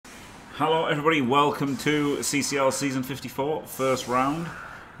Hello everybody, welcome to CCL Season 54, first round.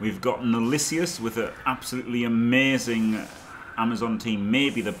 We've got Knollissius with an absolutely amazing Amazon team,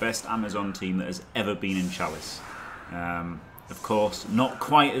 maybe the best Amazon team that has ever been in Chalice. Of course, not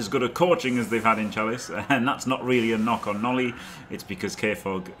quite as good at coaching as they've had in Chalice, and that's not really a knock on Nolly, it's because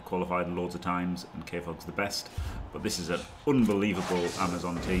K-Fog qualified loads of times, and K-Fog's the best. But this is an unbelievable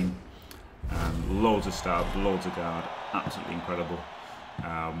Amazon team. Loads of stabs, loads of guard, absolutely incredible.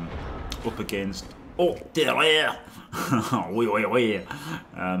 Up against Hautes-Terres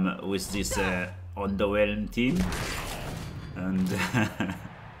with this Underworld team, and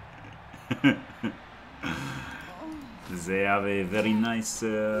they have a very nice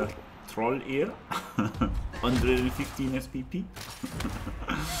troll here, 115 SPP.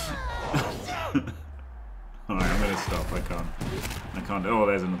 Alright, I'm gonna stop. I can't. Oh,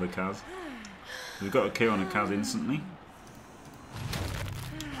 there's another Kaz. We've got a KO on a Kaz instantly.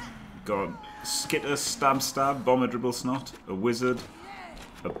 Got Skitter, Stab, Bomber, Dribble Snot, a Wizard,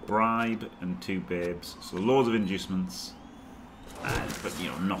 a Bribe, and 2 Babes. So loads of inducements, but you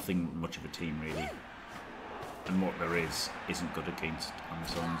know, nothing much of a team really. And what there isn't good against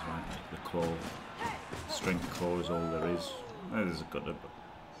Amazons, right? Like the Claw, Strength Claw is all there is. There's a good, but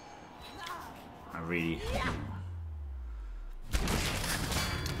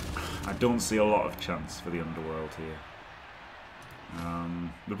I don't see a lot of chance for the Underworld here.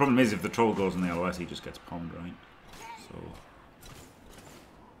 The problem is if the troll goes in the LOS, he just gets pommed, right? So,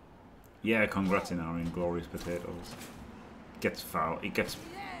 yeah, congrats in our Inglorious Potatoes. Gets fouled, it gets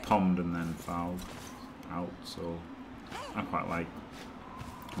pommed and then fouled out. So I quite like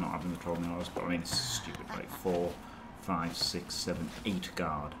not having the troll in the LOS, but I mean it's stupid. Like 4, 5, 6, 7, 8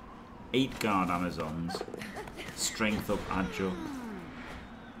 guard, 8 guard Amazons, strength up, adjunct,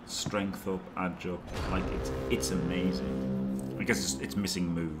 strength up, adjunct. Like it's amazing. I guess it's missing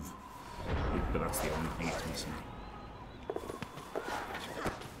move, but that's the only thing it's missing.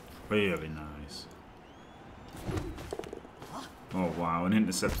 Really nice. Oh wow, and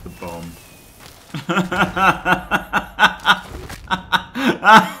intercepts the bomb.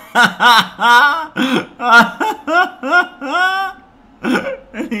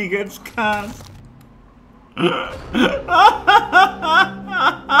 And he gets cast.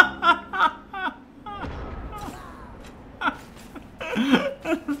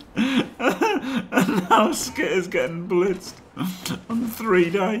 And now Skitter's getting blitzed on 3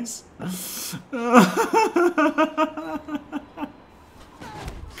 dice.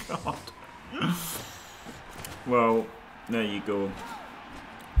 God. Well, there you go.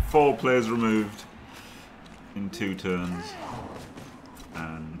 4 players removed in 2 turns.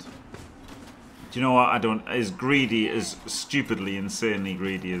 And do you know what? I don't. As greedy, as stupidly, insanely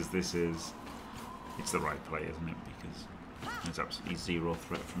greedy as this is, it's the right play, isn't it? Because there's absolutely 0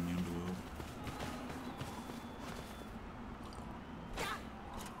 threat from the Underworld.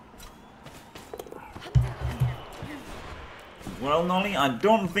 Well, Nolly, I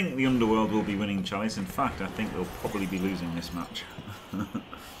don't think the Underworld will be winning Chalice. In fact, I think they'll probably be losing this match.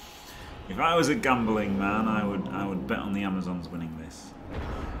 If I was a gambling man, I would bet on the Amazons winning this.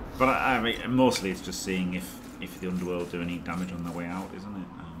 But I mean, mostly it's just seeing if the Underworld do any damage on their way out, isn't it?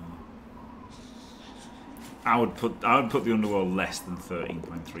 I would put the Underworld less than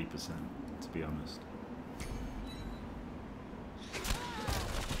 13.3%, to be honest.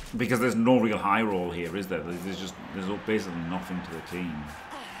 Because there's no real high roll here, is there? There's basically nothing to the team.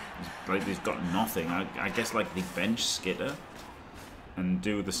 Like they've got nothing. I guess like they bench Skitter and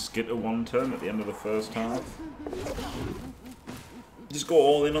do the Skitter 1 turn at the end of the first half. Just go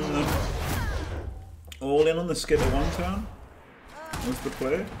all in on the Skitter 1 turn. What's the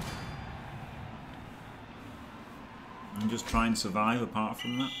play? And just try and survive apart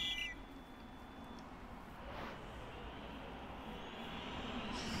from that.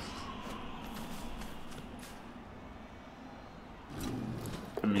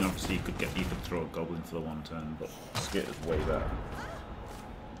 I mean, obviously you could throw a Goblin for the 1 turn, but Skitter's way better.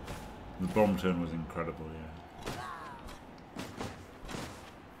 The bomb turn was incredible, yeah.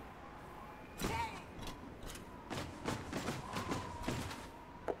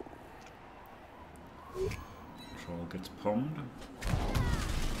 Troll gets pommed.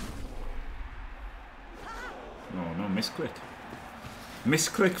 Oh no, misclick.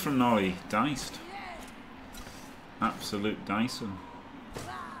 Misclick from Nolly, diced. Absolute Dyson.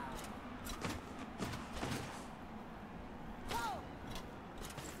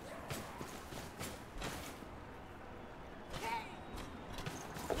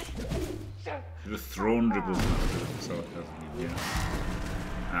 The thrown dribbles, so it doesn't even, yeah.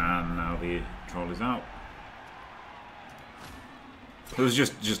 And now the troll is out. It was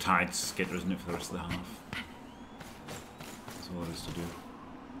just hide Skitter, isn't it, for the rest of the half? That's all there is to do.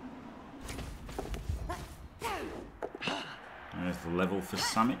 There's the level for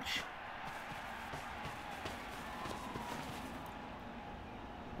Sandwich.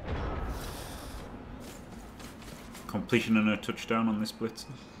 Completion and a touchdown on this blitzer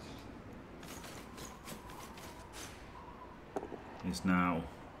is now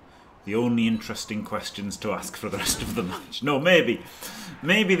the only interesting questions to ask for the rest of the match. No, maybe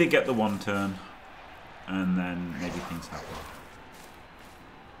they get the one turn and then maybe things happen.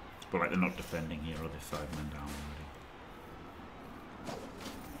 But like they're not defending here, or they're 5 men down already.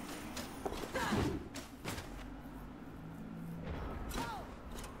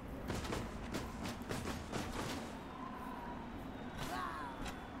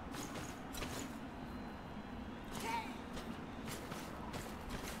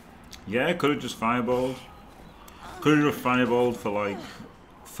 Yeah, could have just fireballed. Could have just fireballed for like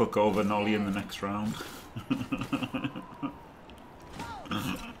fuck over Nolly in the next round.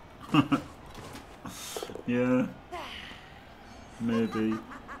 Yeah, maybe.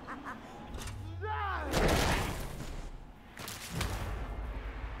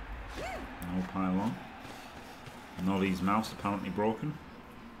 No pylon. Nolly's mouse apparently broken.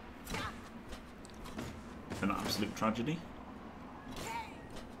 An absolute tragedy.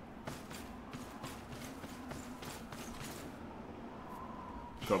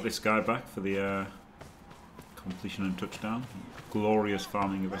 Got this guy back for the completion and touchdown. Glorious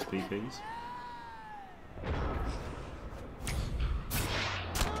farming of SPPs.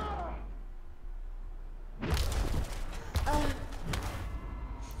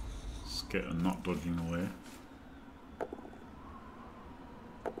 Skitter not dodging away.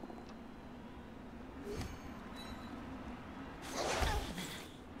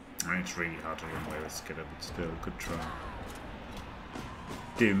 I mean, it's really hard to run away with Skitter, but still, good try.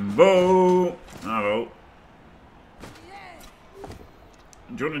 Dimbo! Hello.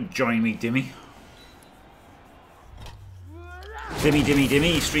 Do you want to join me, Dimmy? Dimmy.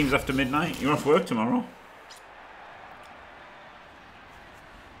 He streams after midnight. You're off work tomorrow.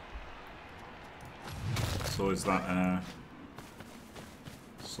 So is that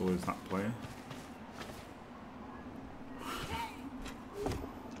player.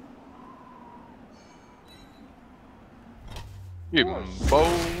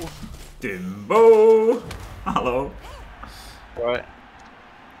 Dimbo! Hello. Right.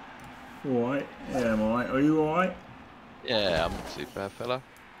 Alright? Yeah, I'm alright. Are you alright? Yeah, I'm not too bad, fella.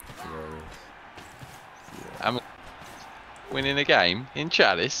 I'm winning a game in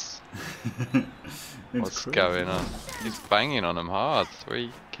Chalice. What's going on? He's banging on them hard.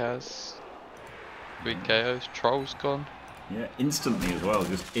 3 KOs. 3 KOs. Troll's gone. Yeah, instantly as well.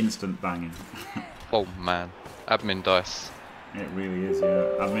 Just instant banging. Oh man. Admin dice. It really is,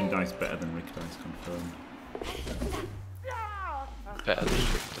 yeah. Admin dice better than Rick dice, confirmed. Better than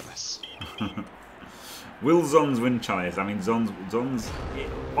Rick dice. Will Zons win Chalice? I mean, Zons.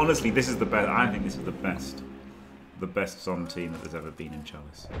 Honestly, this is the best. I think this is the best Zon team that there's ever been in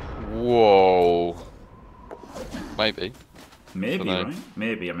Chalice. Whoa. Maybe. Maybe, right?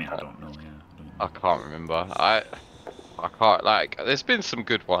 Maybe. I mean, I don't know. Yeah. I can't remember. I can't, like. There's been some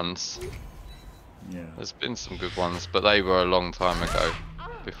good ones. Yeah. There's been some good ones, but they were a long time ago,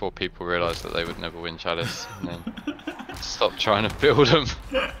 before people realised that they would never win Chalice, and then stopped trying to build them.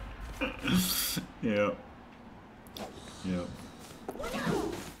 Yeah.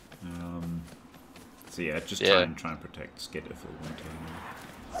 So yeah, just try and protect Skitter for one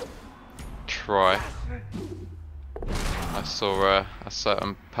turn. Try. I saw a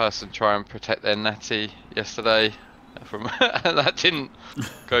certain person try and protect their natty yesterday. From that didn't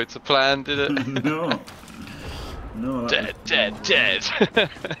go to plan, did it? No. Dead.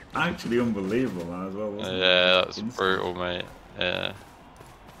 Actually, unbelievable that as well. Wasn't yeah, that was brutal, mate. Yeah.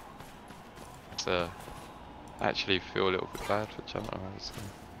 I actually feel a little bit bad for Chandler.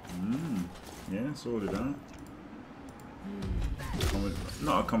 Yeah, so did I.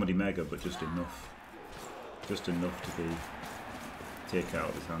 Not a comedy mega, but just enough. Just enough to be take out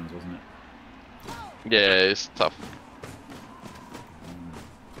of his hands, wasn't it? Yeah, it's tough.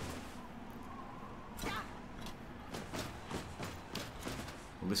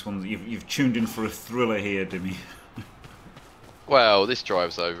 Well, this one, you've tuned in for a thriller here, Dimmy. Well, this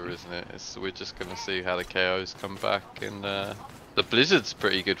drive's over, isn't it? We're just going to see how the KOs come back, and the Blizzard's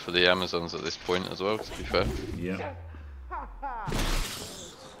pretty good for the Amazons at this point as well, to be fair. Yeah.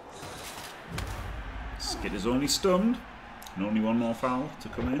 Skitter's only stunned, and only one more foul to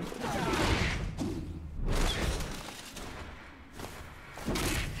come in.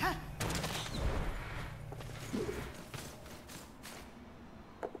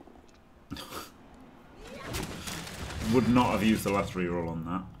 Would not have used the last reroll on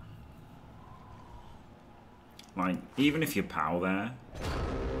that. Like, even if you pow there,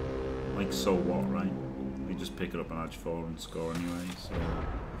 like, so what, right? You just pick it up on edge 4 and score anyway, so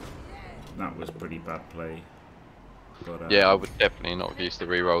that was pretty bad play. But, yeah, I would definitely not have used the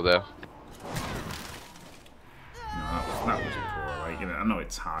reroll there. No, that was poor, right? You know, I know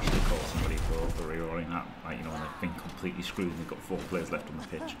it's hard to call somebody for rerolling that, like, you know, when they've been completely screwed and they've got 4 players left on the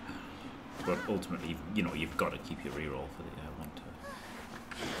pitch. But ultimately, you know, you've got to keep your reroll for the one to.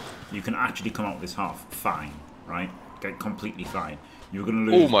 You can actually come out with this half fine, right? Get completely fine. You were going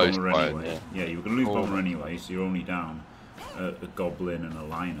to lose almost Bomber fine, anyway. yeah. You were going to lose Bomber anyway, so you're only down a Goblin and a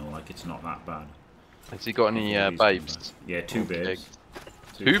Lionel. Like, it's not that bad. Has he got any babes? Yeah, 2 babes.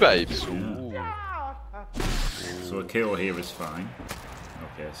 Two babes? Yeah. So a KO here is fine.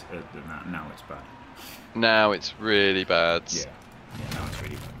 Okay, so, now it's bad. Now it's really bad. Yeah, now it's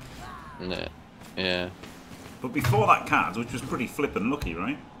really bad. Yeah. Yeah. But before that cards, which was pretty flippin' lucky,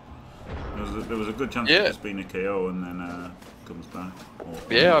 right? There was a good chance of just being a KO and then comes back.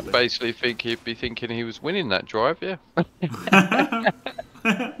 Yeah, I basically think he'd be thinking he was winning that drive, yeah.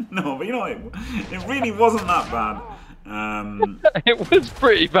 No, but you know, it really wasn't that bad. It was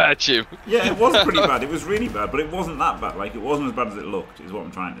pretty bad, Jim. Yeah, it was pretty bad. It was really bad, but it wasn't that bad. Like, it wasn't as bad as it looked, is what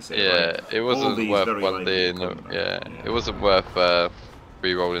I'm trying to say. Yeah, like, it wasn't worth 1D. It wasn't worth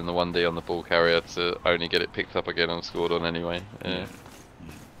re-rolling the 1D on the ball carrier to only get it picked up again and scored on anyway. Yeah.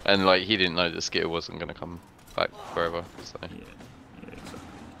 And like, he didn't know the skitter wasn't going to come back forever. So. Yeah, exactly.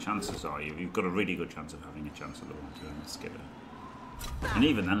 Chances are you've got a really good chance of having a chance of the 1-2 and the skitter. And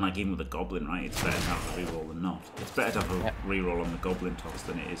even then, like, even with the Goblin, right, it's better to have a reroll than not. It's better to have a reroll on the Goblin toss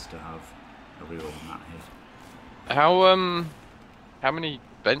than it is to have a reroll on that hit. How many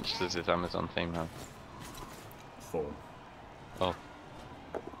bench does this Amazon team have? 4. Oh.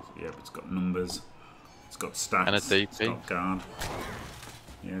 Yeah, but it's got numbers, it's got stats, and a DP. It's got guard.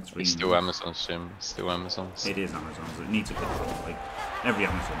 Yeah, it's really. It's still Amazon's, Jim. It's still Amazon's. It is Amazon's. It needs a good draw. Like, every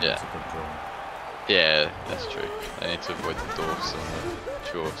Amazon needs a good draw. Yeah, that's true. They need to avoid the dwarfs and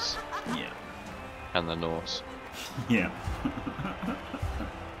the dwarfs. Yeah. And the Norse. Yeah.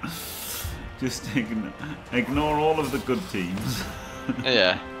 Just ignore all of the good teams.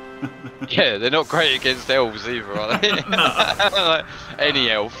 Yeah. Yeah, they're not great against elves either, are they? No. Like, any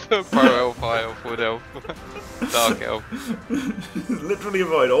elf. Pro elf, high elf, wood elf, dark elf. Literally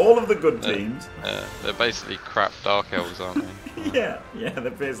avoid all of the good teams. Yeah, they're basically crap dark elves, aren't they? Yeah, they're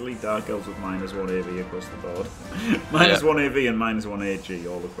basically dark elves with -1 AV across the board. -1 AV and -1 AG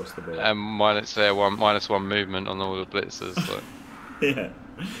all across the board. And -1 movement on all the blitzers. So. Yeah.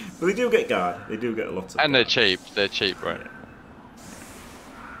 But they do get guard. They do get lots of and guard. they're cheap. They're cheap, right? Yeah.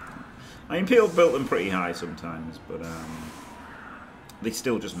 I mean, people built them pretty high sometimes, but they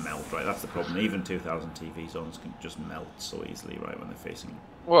still just melt, right? That's the problem. Even 2000 TV zones can just melt so easily, right, when they're facing.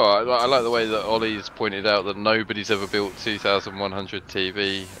 Well, I like the way that Ollie's pointed out that nobody's ever built 2100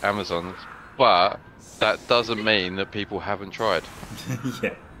 TV Amazons, but that doesn't mean that people haven't tried.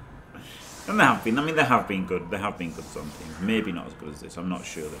 Yeah. And there have been. I mean, there have been good. There have been good zone teams. Maybe not as good as this. I'm not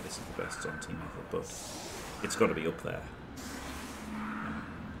sure that this is the best zone team ever, but it's got to be up there.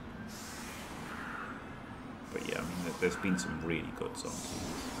 But yeah, I mean, there's been some really good zone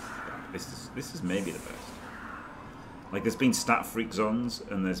teams. This is maybe the best. Like, there's been stat freak zones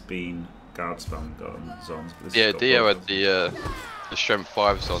and there's been guard spam zones. But yeah, Dio had the strength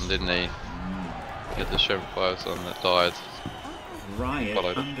 5 zone, didn't he? He had the strength 5 zone that died. Riot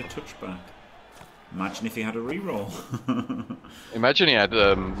and a touchback. Imagine if he had a reroll. Imagine he had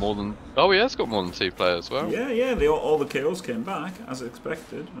more than. Oh, he has got more than 2 players as well. Yeah. All the KOs came back as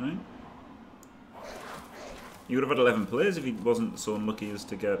expected, right? You would have had 11 players if he wasn't so unlucky as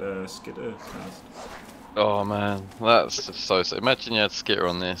to get a skitter cast. Oh man, that's just so. Imagine you had skitter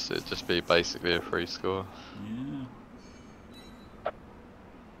on this; it'd just be basically a free score. Yeah.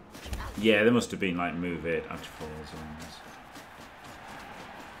 Yeah, there must have been like move 8 edge 4 zones.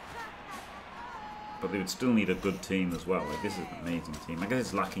 But they would still need a good team as well. Like, this is an amazing team. I guess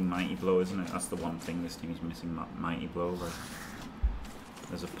it's lacking Mighty Blow, isn't it? That's the one thing this team is missing, Mighty Blow. Like,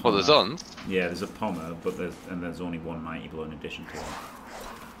 there's a Pommer. Well, there's Ons? Yeah, there's a Pommer, but there's only one Mighty Blow in addition to it.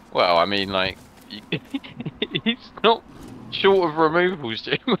 Well, I mean, like, he's not short of removals,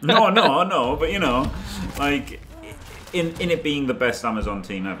 Jim. No, but you know, like, in it being the best Amazon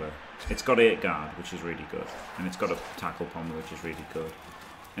team ever, it's got 8 guard, which is really good, and it's got a tackle Pommer, which is really good,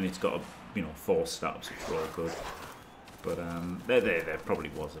 and it's got 4 stabs, which are all good. But there probably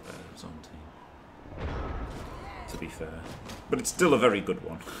was a better Amazon team, to be fair. But it's still a very good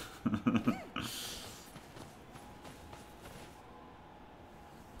one.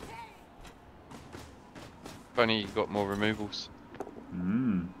 If only you got more removals.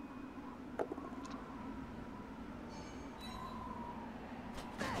 Hmm.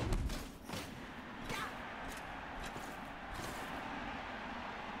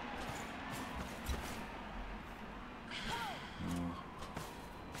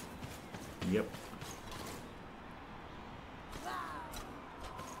 Yep.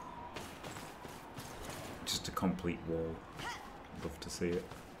 Just a complete wall. Love to see it.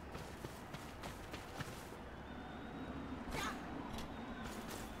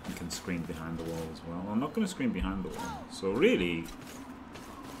 You can screen behind the wall as well. I'm not going to screen behind the wall. So really,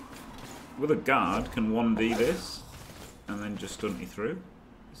 with a guard, can 1D this and then just stunt you through.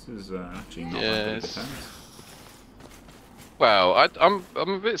 This is actually not that good a defense. Well, I'm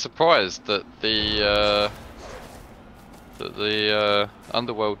a bit surprised that the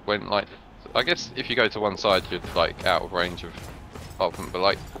Underworld went like. I guess if you go to one side, you're like out of range of ultimate, but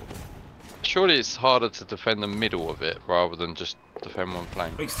like surely it's harder to defend the middle of it rather than just defend one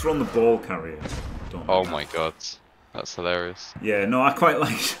flank. He's thrown the ball carrier. Oh my god, that's hilarious. Yeah, no, I quite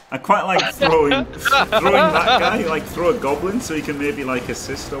like throwing that guy. Like throw a goblin so he can maybe like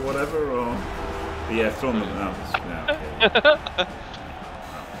assist or whatever. Or but yeah, throwing them. That was, yeah, okay.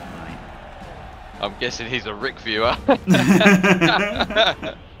 I'm guessing he's a Rick viewer.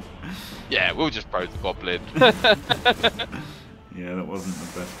 Yeah, we'll just pro the goblin. Yeah, that wasn't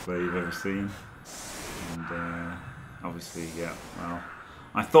the best play you've ever seen. And obviously, yeah, well,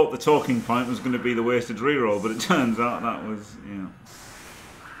 I thought the talking point was going to be the wasted reroll, but it turns out that was, yeah.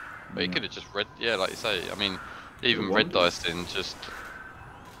 But he could have just red, yeah, like you say. I mean, even red diced in just.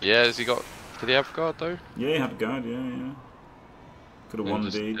 Yeah, has he got? Did he have guard though? Yeah, he had guard. Yeah, yeah. Could have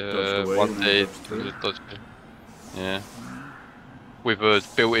 1D, dodged away. 1D, dodged. Yeah. With a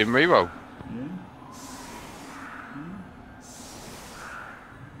built-in reroll. Yeah.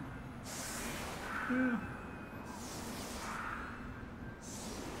 Yeah.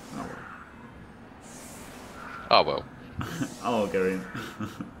 Oh well. I'll go in.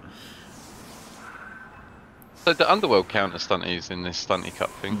 So the Underworld counter stunties in this stunty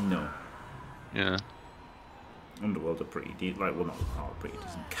cup thing? No. Yeah. Underworld are pretty decent. Like, well, not pretty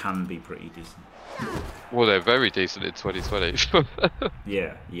decent. Can be pretty decent. Well, they're very decent in 2020.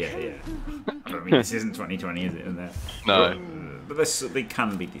 Yeah. I mean, this isn't 2020, is it? Isn't it? No. But they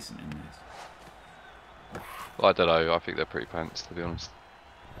can be decent in this. Well, I don't know. I think they're pretty pants, to be honest.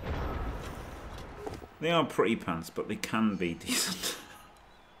 They are pretty pants, but they can be decent.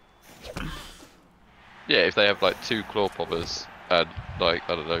 Yeah, if they have like 2 claw poppers and like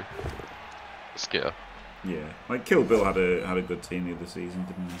I don't know, a skitter. Yeah, like Kill Bill had a good team the other season,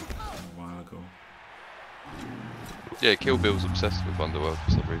 didn't he? A while ago. Yeah, Kill Bill's obsessed with Underworld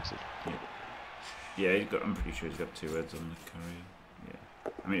for some reason. Yeah, I'm pretty sure he's got 2 heads on the carrier. Yeah,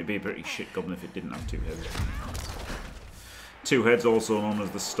 I mean it'd be a pretty shit goblin if it didn't have 2 heads. 2 heads, also known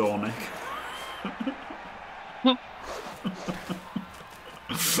as the store neck.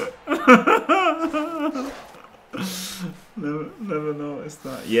 Never noticed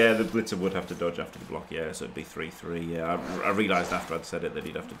that. Yeah, the blitzer would have to dodge after the block. Yeah, so it'd be 3-3. Yeah, I realised after I'd said it that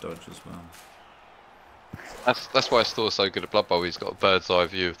he'd have to dodge as well. That's why Store's so good at Blood Bowl. He's got a bird's eye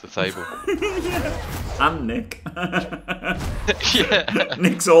view of the table. Yeah. And Nick. Yeah.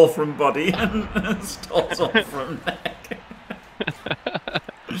 Nick's all from body and Store's all from neck.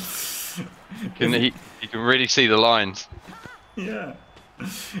 He can really see the lines. Yeah.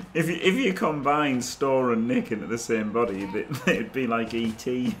 If you combine Store and Nick into the same body, it'd be like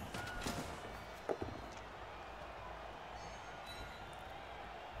E.T.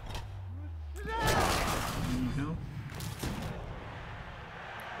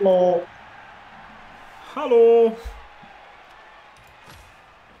 Hello. Hello.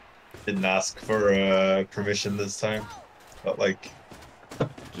 Didn't ask for permission this time, but like,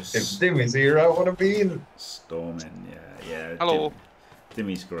 just if Dimmy's here, I want to be in. Storming, yeah. Hello.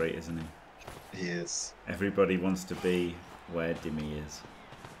 Dimmy's great, isn't he? He is. Everybody wants to be where Dimmy is.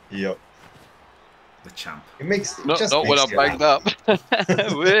 Yep. The champ. It makes Not when I'm banged up.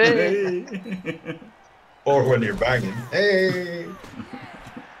 Or when you're banging. Hey.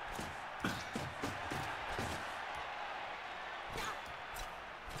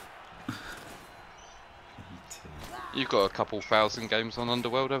 You've got a couple thousand games on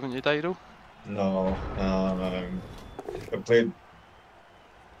Underworld, haven't you, Dadel? No. I played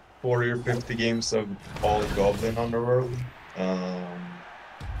 40 or 50 games of all Goblin Underworld.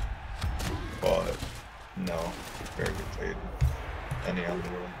 But no, barely played any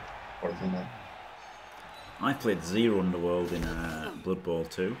Underworld other than that. I played 0 Underworld in Blood Bowl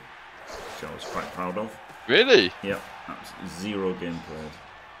 2, which I was quite proud of. Really? Yep, 0 game played.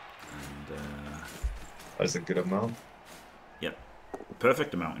 And That's a good amount. Yep.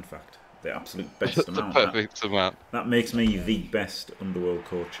 Perfect amount, in fact. The absolute best The amount. perfect amount. That makes me the best Underworld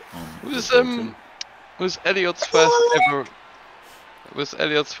coach on Was Elliot's first ever? Was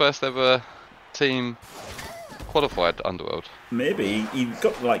Elliot's first ever team qualified Underworld? Maybe. He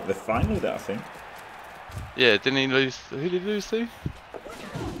got like the final there, I think. Yeah, didn't he lose? Who did he lose to?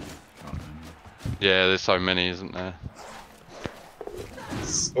 Yeah, there's so many, isn't there?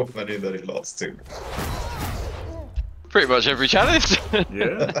 So many that he lost to. Pretty much every challenge.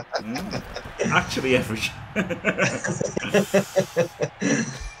 Yeah. Actually, every.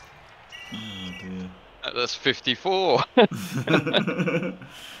 Oh dear. That's 54. Oh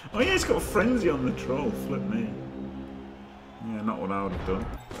yeah, it's got a frenzy on the troll. Flip me. Yeah, not what I would have done.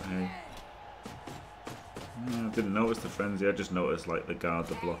 But hey. Yeah, I didn't notice the frenzy. I just noticed like the guard,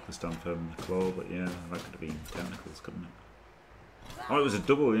 the block, the stand firm, and the claw. But yeah, that could have been tentacles, couldn't it? Oh, it was a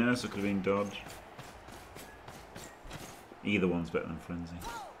double. Yeah, so it could have been dodge. Either one's better than frenzy.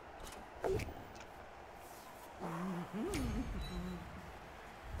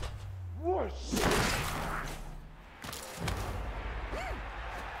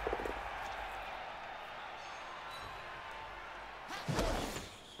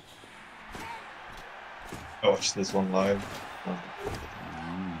 I watched this one live.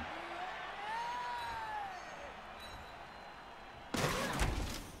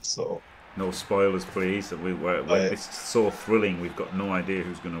 So. No spoilers, please. It's so thrilling. We've got no idea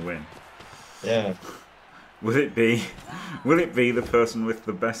who's going to win. Yeah. Will it be the person with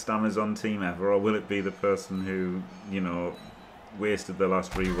the best Amazon team ever, or will it be the person who, you know, wasted the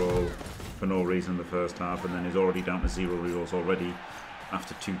last reroll for no reason the first half and then is already down to 0 rerolls already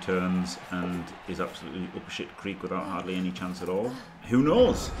after 2 turns and is absolutely up a shit creek without hardly any chance at all? Who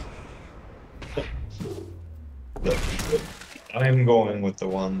knows? I'm going with the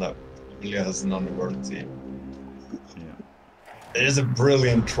one that really has an Underworld team. Yeah. It is a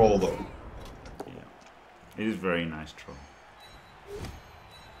brilliant troll though. It is very nice troll.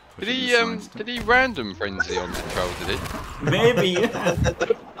 Did he random frenzy on the troll, did he? Maybe, yeah.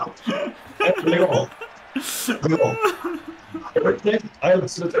 Go. I'll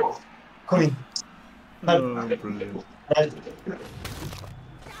sit it. Come in. Oh, brilliant.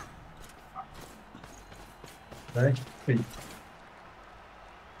 Right.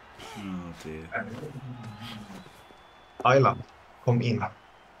 Oh dear. Ayla, come in.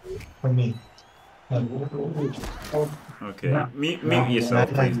 Come in. Okay, mute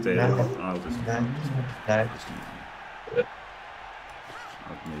yourself, please, Dave. I'll just move you.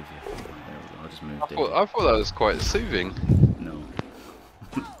 I'll just move Dave. I thought that was quite soothing. No.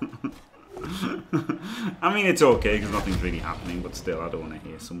 I mean, it's okay because nothing's really happening, but still, I don't want to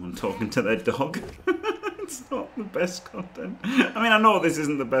hear someone talking to their dog. It's not the best content. I mean, I know this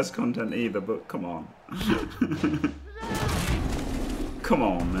isn't the best content either, but come on. Come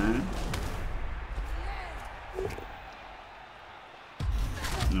on, man.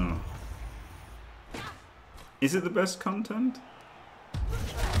 No. Is it the best content?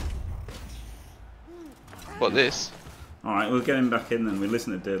 What, this? Alright, we'll get him back in then. We'll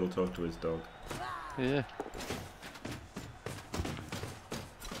listen to Dadel talk to his dog. Yeah.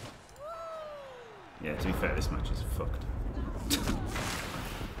 Yeah, to be fair, this match is fucked.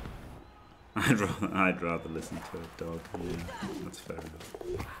 I'd rather listen to a dog. Yeah, that's fair enough.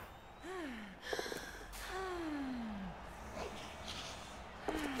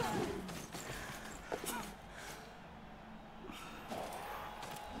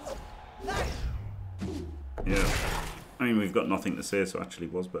 Yeah. I mean, we've got nothing to say, so it actually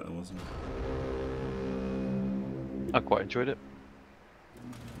was better, wasn't it? I quite enjoyed it.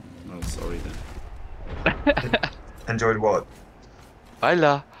 Well, sorry then. Enjoyed what?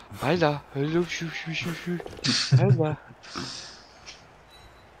 Ayla, hello, shoo. Ayla.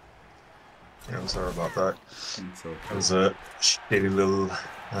 Yeah, I'm sorry about that. It's okay. It was a shitty little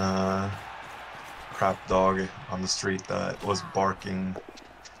crap dog on the street that was barking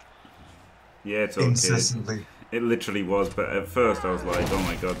Yeah, it's okay. incessantly. It literally was, but at first I was like, oh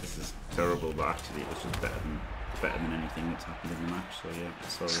my god, this is terrible, but actually it was just better than anything that's happened in the match, so yeah,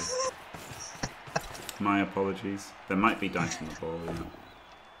 sorry. My apologies. There might be dice in the ball, yeah.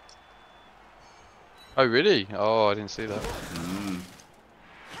 Oh really? Oh, I didn't see that.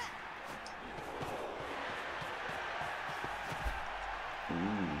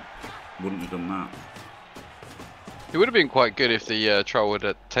 Ooh, wouldn't have done that. It would have been quite good if the troll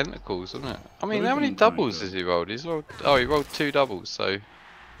had tentacles, wouldn't it? I mean, how many doubles has he rolled? He rolled 2 doubles, so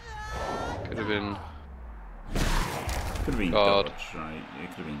could have been. Could have been dodge, right?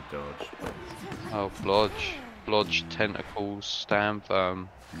 It could have been dodge. Oh, blodge, tentacles, stand firm.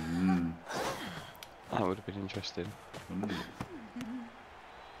 That would have been interesting. Mm.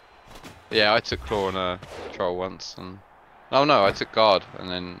 Yeah, I took claw on a troll once, and oh no, I took guard, and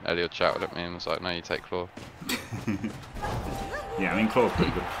then Elliot shouted at me and was like, "No, you take claw." Yeah, I mean claw's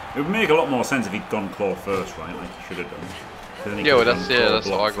pretty good. It would make a lot more sense if he'd gone claw first, right? Like he should have done. Then he Yeah, well, could have that's gone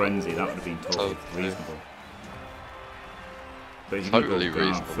claw, what I block, frenzy. That would have been totally Totally. reasonable. But if you Totally go guard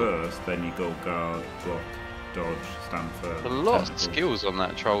reasonable. first, then you go guard, block, dodge, stand firm. A lot of tentacles. skills on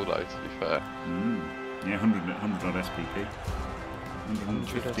that troll though, to be fair. Mm. Yeah, 100 odd SPP.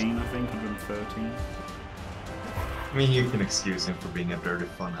 115, I think, 113. I mean, you can excuse him for being a dirty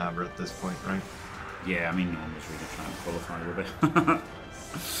fun haver at this point, right? Yeah, I mean, no one was really trying to qualify with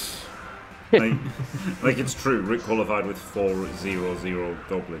it. like it's true, Rick qualified with 4-0-0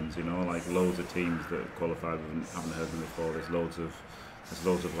 goblins, you know, like loads of teams that qualified with and haven't heard them before. There's loads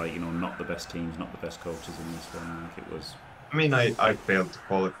of like, you know, not the best teams, not the best coaches in this one. Like it was. I mean, I failed to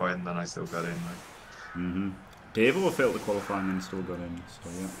qualify and then I still got in, right? Mm-hmm. Davo failed to qualify and then still got in, so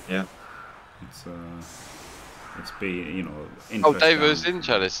yeah. Yeah. It's been, you know, Oh, interesting. Davo's in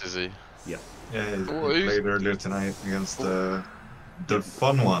Chalice, is he? Yeah. Yeah, he Oh, who's- played earlier tonight against the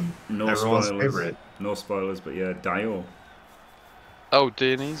fun one. No Everyone's spoilers. favorite. No spoilers, but yeah, Dio. Oh,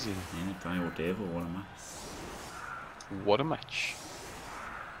 Dionysius. Yeah, Dio Davo, what a match. What a match.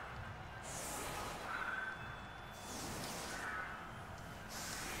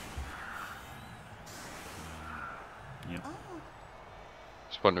 Yeah.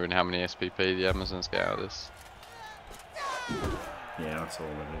 Just wondering how many SPP the Amazons get out of this. Yeah, that's all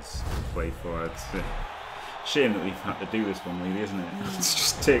it is. Play for it. It's a shame that we've had to do this one, really, isn't it? It's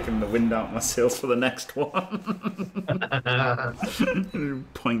just taking the wind out of my sails for the next one.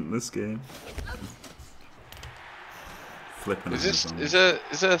 Pointless game. Flipping. Is there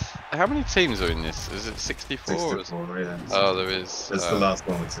how many teams are in this? Is it 64? 64, yeah. Oh, there is. It's the last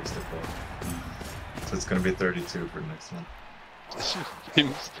one with 64. So it's going to be 32 for the next one.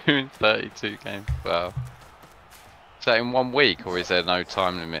 Teams doing 32 games. Wow. Is that in 1 week, or is there no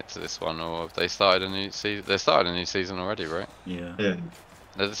time limit to this one, or have they started a new season? They started a new season already, right? Yeah. Yeah.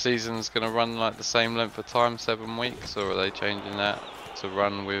 Are the seasons going to run like the same length of time, 7 weeks, or are they changing that to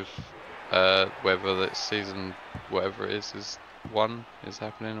run with whether that season, whatever it is one is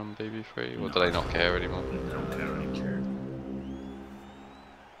happening on BB3, or do they not care anymore? I don't care anymore.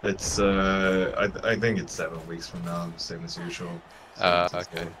 It's I think it's 7 weeks from now, same as usual.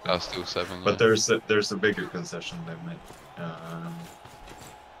 Okay, that's still 7. But Yeah. there's a bigger concession limit.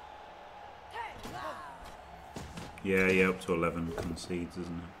 Yeah, up to 11 concedes,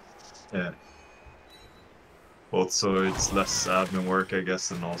 isn't it? Yeah. Also, it's less admin work, I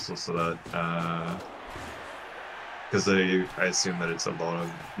guess, and also so that because I assume that it's a lot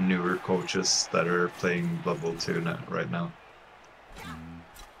of newer coaches that are playing Blood Bowl 2 right now.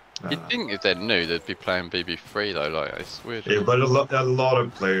 You'd think if they're new, they'd be playing BB3 though. Like it's weird. Yeah, but a lot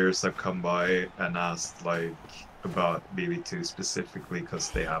of players have come by and asked like about BB2 specifically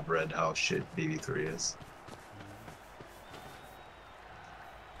because they have read how shit BB3 is.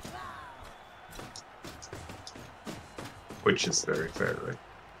 Which is very fair, right?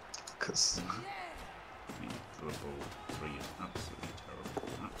 Because I mean, Blood Bowl 3 is absolutely terrible.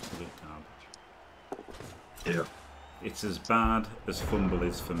 Absolute garbage. yeah, It's as bad as Fumble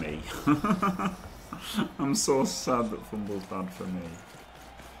is for me. I'm so sad that Fumble's bad for me.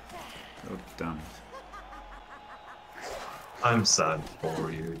 Oh, damn it. I'm sad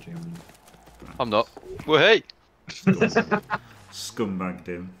for you, Jimmy. I'm not. Well, hey, Scumbagged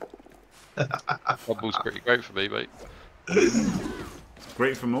him. Bubble's pretty great for me, mate. It's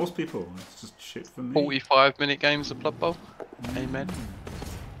great for most people. It's just shit for me. 45-minute games of Blood Bowl. Amen.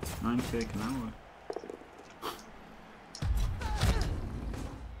 9k an hour.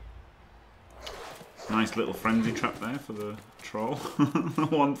 Nice little frenzy trap there for the troll.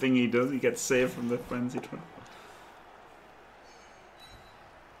 One thing he does, he gets saved from the frenzy trap.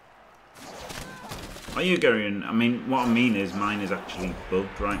 Are you going? I mean, what I mean is, mine is actually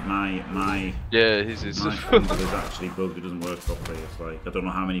bugged, right? My Yeah, his is. my fumble is actually bugged. It doesn't work properly. It's like I don't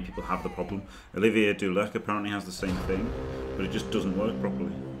know how many people have the problem. Olivier Dulec apparently has the same thing, but it just doesn't work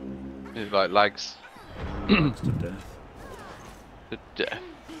properly. It's like lags It's to death. to death.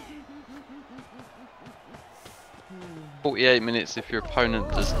 48 minutes if your opponent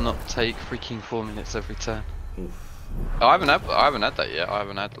does not take freaking 4 minutes every turn. Oof. Oh, I haven't had that yet. I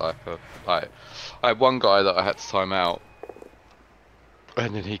haven't had like I had one guy that I had to time out,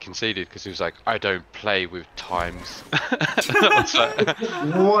 and then he conceded because he was like, "I don't play with times." I was like,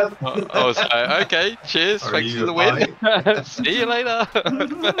 What? I was like, "Okay, cheers, Are thanks you for the win. See you later."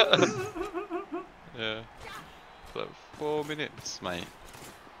 Yeah, like 4 minutes, mate.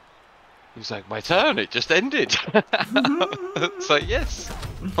 He was like, my turn, it just ended. It's like, yes,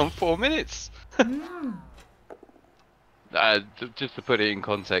 on 4 minutes. Just to put it in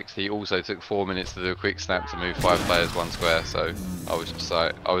context, he also took 4 minutes to do a quick snap to move 5 players 1 square, so I was just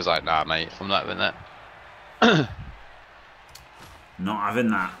like, nah mate, I'm not having that. Not having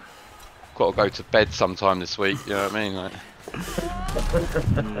that. Got to go to bed sometime this week, you know what I mean? Like,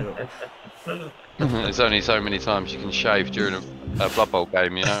 there's only so many times you can shave during a Blood Bowl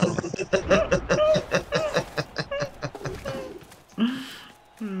game, you know what I mean?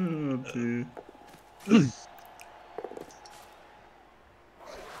 Oh dear.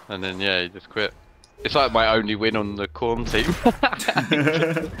 And then yeah, he just quit. It's like my only win on the corn team.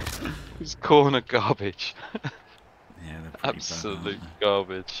 It's corn are garbage. Yeah, they're Absolute bad,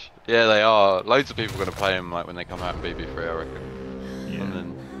 garbage. Yeah, they are. Loads of people are going to play them like when they come out in BB3, I reckon. Yeah. And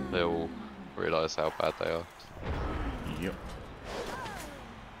then they'll realise how bad they are. Yep.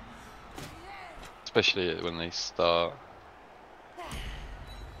 Especially when they start.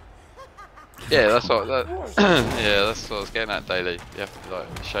 Yeah, that's what that. Yeah, that's what I was getting at, Daily. You have to like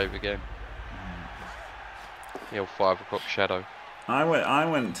shave again. The old 5 o'clock shadow. I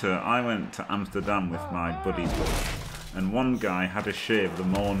went to Amsterdam with my buddies, and one guy had a shave the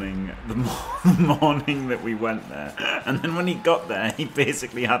morning that we went there, and then when he got there, he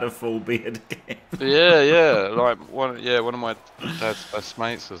basically had a full beard again. Yeah, like one of my dad's best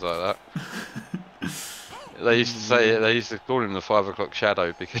mates was like that. They used to say they used to call him the 5 o'clock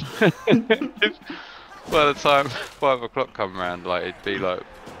shadow because by the time 5 o'clock come around, like it'd be like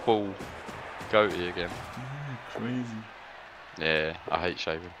full goatee again. Yeah, crazy. Yeah, I hate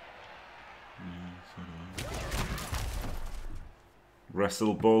shaving.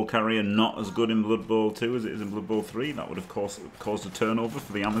 Wrestle ball carrier not as good in Blood Bowl 2 as it is in Blood Bowl 3. That would have caused a turnover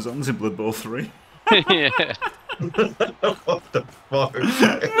for the Amazons in Blood Bowl 3. Yeah. What the fuck?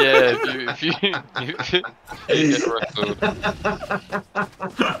 Yeah, if you get wrestled,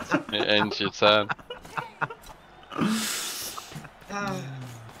 it ends your turn.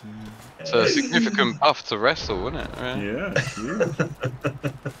 So a significant buff to wrestle, wasn't it? Right? Yeah, huge.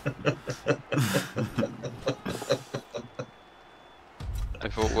 I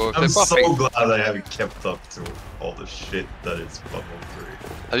thought, well, if I'm they're so buffing, glad I haven't kept up to all the shit that is Blood Bowl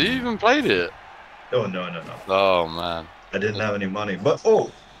 3. have you even played it? Oh, no. Oh man, I didn't have any money. But,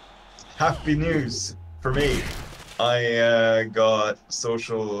 oh, happy news for me. I got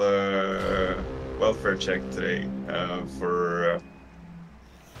social welfare check today for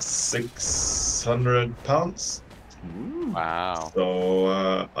 £600. wow.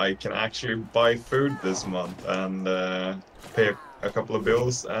 So I can actually buy food this month and pay a couple of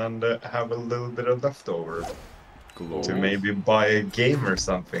bills and have a little bit of leftover to maybe buy a game or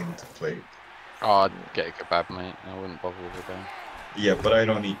something to play. Oh, I'd get a kebab, mate. I wouldn't bother with a game. Yeah, but I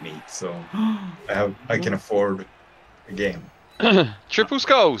don't eat meat, so I can afford a game. Triple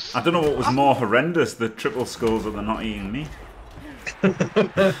skulls. I don't know what was more horrendous, the triple skulls or the not eating meat.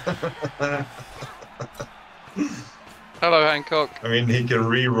 Hello, Hancock. I mean, he can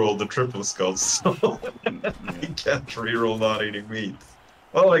re-roll the triple skulls, so he can't re-roll not eating meat.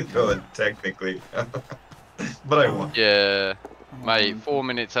 Well, I could, technically. But I won't. Yeah, mate, 4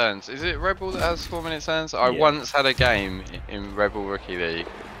 minute turns. Is it Rebel that has 4 minute turns? I once had a game in Rebel Rookie League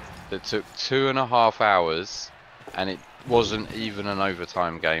that took 2.5 hours, and it wasn't even an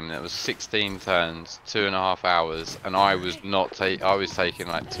overtime game. That was 16 turns, 2.5 hours, and I was not I was taking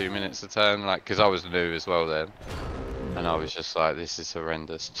like 2 minutes a turn, like because I was new as well then, and I was just like, this is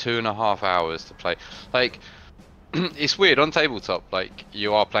horrendous. 2.5 hours to play, like. It's weird on tabletop, like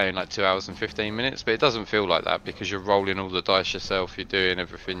you are playing like 2 hours and 15 minutes, but it doesn't feel like that because you're rolling all the dice yourself, you're doing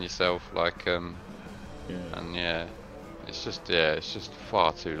everything yourself, like and yeah, it's just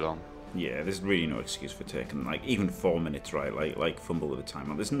far too long. Yeah, there's really no excuse for taking like even 4 minutes, right? Like fumble with the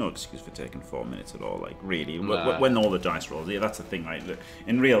time. There's no excuse for taking 4 minutes at all. Like really, when all the dice rolls, yeah, that's the thing. Like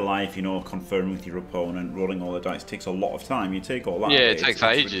in real life, you know, conferring with your opponent, rolling all the dice takes a lot of time. You take all that. Yeah, it takes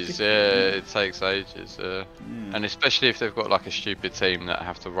ages. Yeah, it takes ages. And especially if they've got like a stupid team that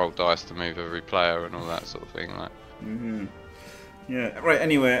have to roll dice to move every player and all that sort of thing. Like. Yeah. Right.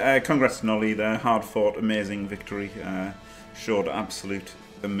 Anyway, congrats to Nolly there. Hard fought, amazing victory. Showed absolute.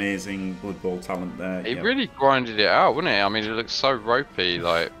 Amazing Blood Bowl talent there. It really grinded it out, wouldn't it? I mean, it looked so ropey,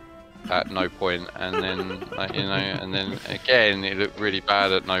 like at no point, and then like, you know, and then again it looked really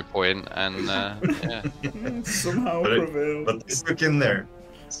bad at no point, and yeah. Somehow prevailed. But they stuck in there.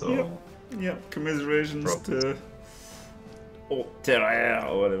 So yep. Commiserations to Hautes-Terres,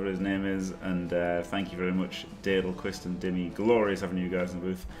 or whatever his name is, and thank you very much, Dadelquist and Dimmy. Glorious having you guys in the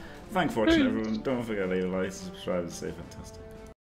booth. Thanks for watching, everyone. Don't forget to leave a like, subscribe, and stay fantastic.